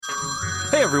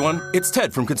Hey everyone, it's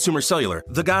Ted from Consumer Cellular,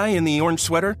 the guy in the orange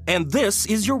sweater, and this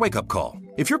is your wake-up call.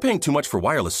 If you're paying too much for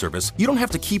wireless service, you don't have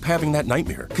to keep having that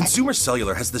nightmare. Consumer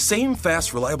Cellular has the same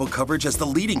fast, reliable coverage as the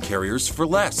leading carriers for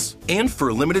less. And for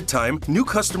a limited time, new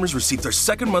customers receive their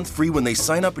second month free when they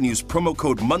sign up and use promo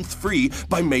code MONTHFREE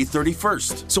by May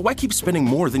 31st. So why keep spending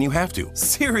more than you have to?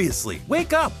 Seriously,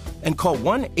 wake up and call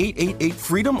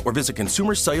 1-888-FREEDOM or visit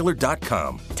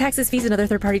consumercellular.com. Taxes, fees, and other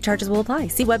third-party charges will apply.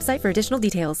 See website for additional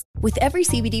details. With every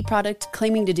CBD product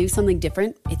claiming to do something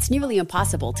different, it's nearly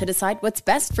impossible to decide what's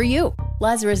best for you.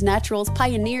 Lazarus Naturals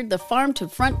pioneered the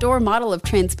farm-to-front-door model of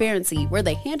transparency, where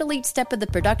they handle each step of the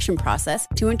production process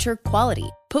to ensure quality,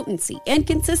 potency, and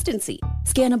consistency.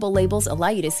 Scannable labels allow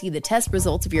you to see the test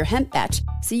results of your hemp batch,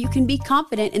 so you can be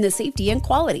confident in the safety and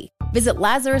quality. Visit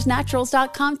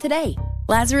LazarusNaturals.com today.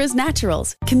 Lazarus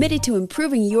Naturals, committed to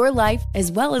improving your life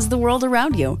as well as the world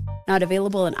around you. Not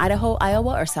available in Idaho,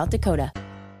 Iowa, or South Dakota.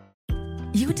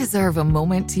 You deserve a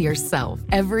moment to yourself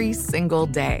every single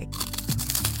day.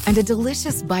 And a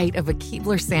delicious bite of a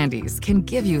Keebler Sandies can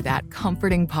give you that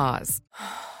comforting pause.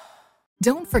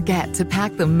 Don't forget to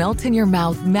pack the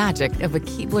melt-in-your-mouth magic of a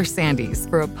Keebler Sandies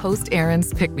for a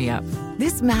post-errands pick-me-up.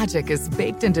 This magic is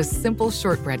baked into simple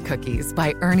shortbread cookies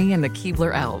by Ernie and the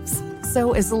Keebler Elves.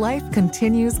 So as life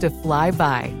continues to fly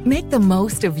by, make the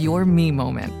most of your me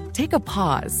moment. Take a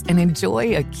pause and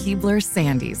enjoy a Keebler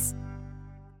Sandies.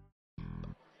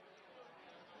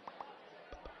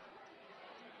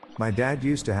 My dad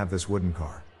used to have this wooden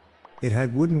car. It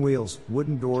had wooden wheels,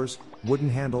 wooden doors, wooden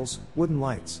handles, wooden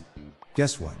lights.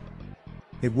 Guess what?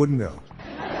 It wouldn't go.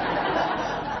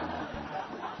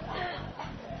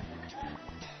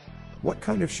 What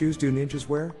kind of shoes do ninjas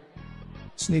wear?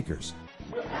 Sneakers.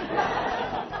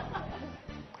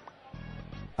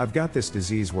 I've got this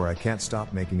disease where I can't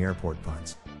stop making airport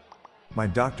puns. My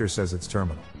doctor says it's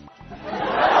terminal.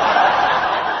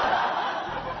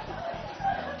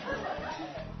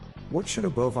 What should a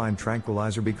bovine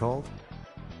tranquilizer be called?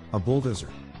 A bulldozer.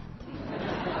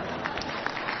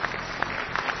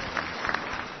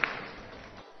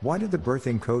 Why did the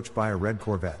birthing coach buy a red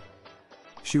Corvette?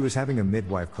 She was having a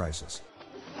midwife crisis.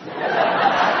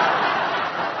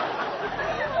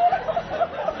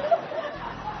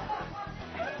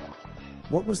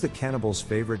 What was the cannibal's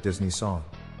favorite Disney song?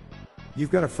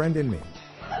 You've Got a Friend in Me.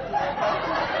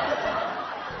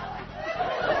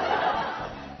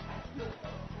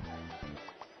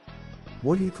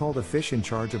 What do you call the fish in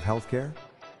charge of healthcare?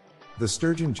 The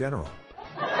Sturgeon General.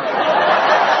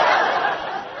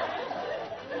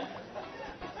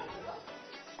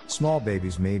 Small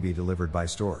babies may be delivered by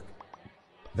stork.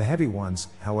 The heavy ones,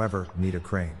 however, need a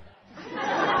crane.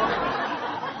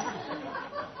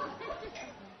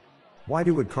 Why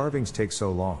do wood carvings take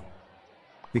so long?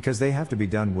 Because they have to be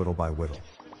done whittle by whittle.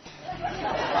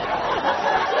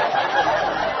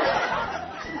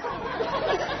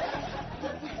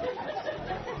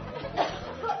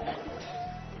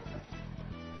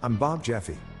 I'm Bob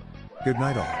Jeffy. Good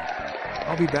night all.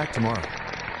 I'll be back tomorrow.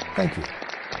 Thank you.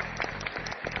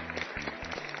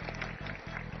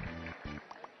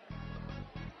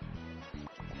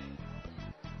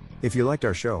 If you liked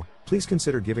our show, please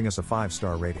consider giving us a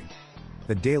 5-star rating.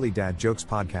 The Daily Dad Jokes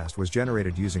podcast was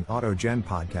generated using AutoGen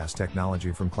podcast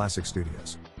technology from Classic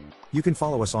Studios. You can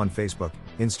follow us on Facebook,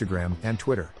 Instagram, and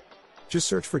Twitter. Just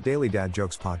search for Daily Dad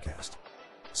Jokes podcast.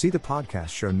 See the podcast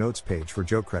show notes page for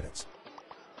joke credits.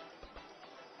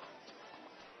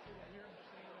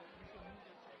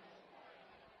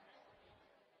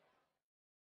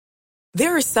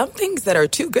 There are some things that are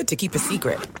too good to keep a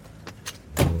secret.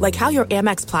 Like how your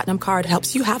Amex Platinum card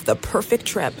helps you have the perfect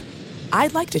trip.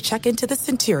 I'd like to check into the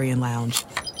Centurion Lounge.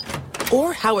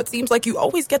 Or how it seems like you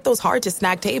always get those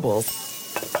hard-to-snag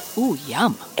tables. Ooh,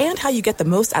 yum. And how you get the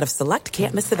most out of select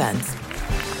can't-miss events.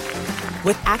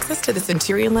 With access to the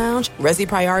Centurion Lounge, Resi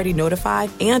Priority Notified,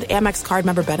 and Amex card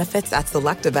member benefits at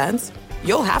select events,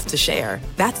 you'll have to share.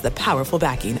 That's the powerful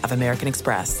backing of American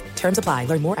Express. Terms apply.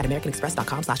 Learn more at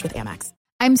americanexpress.com/withAmex.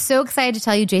 I'm so excited to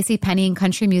tell you JCPenney and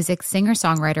country music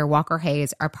singer-songwriter Walker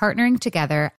Hayes are partnering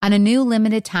together on a new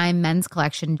limited-time men's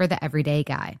collection for the everyday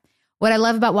guy. What I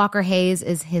love about Walker Hayes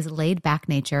is his laid-back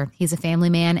nature. He's a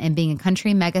family man, and being a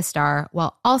country megastar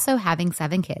while also having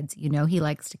 7 kids, you know he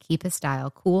likes to keep his style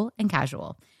cool and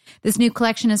casual. This new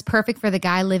collection is perfect for the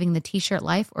guy living the t-shirt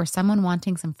life or someone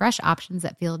wanting some fresh options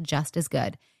that feel just as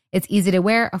good. It's easy to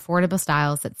wear, affordable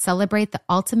styles that celebrate the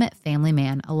ultimate family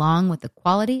man, along with the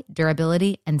quality,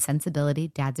 durability, and sensibility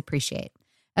dads appreciate.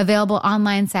 Available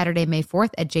online Saturday, May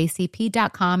 4th at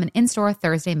jcp.com and in-store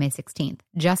Thursday, May 16th.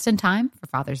 Just in time for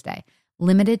Father's Day.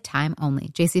 Limited time only.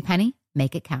 JCPenney,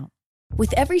 make it count.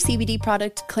 With every CBD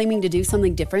product claiming to do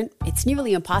something different, it's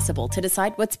nearly impossible to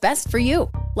decide what's best for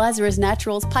you. Lazarus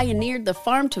Naturals pioneered the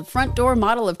farm-to-front-door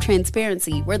model of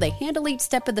transparency, where they handle each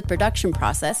step of the production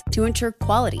process to ensure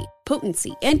quality,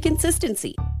 potency, and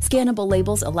consistency. Scannable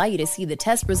labels allow you to see the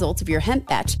test results of your hemp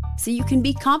batch, so you can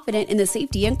be confident in the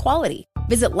safety and quality.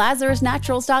 Visit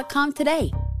LazarusNaturals.com today.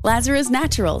 Lazarus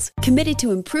Naturals, committed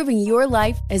to improving your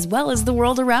life as well as the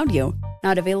world around you.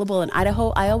 Not available in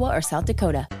Idaho, Iowa, or South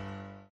Dakota.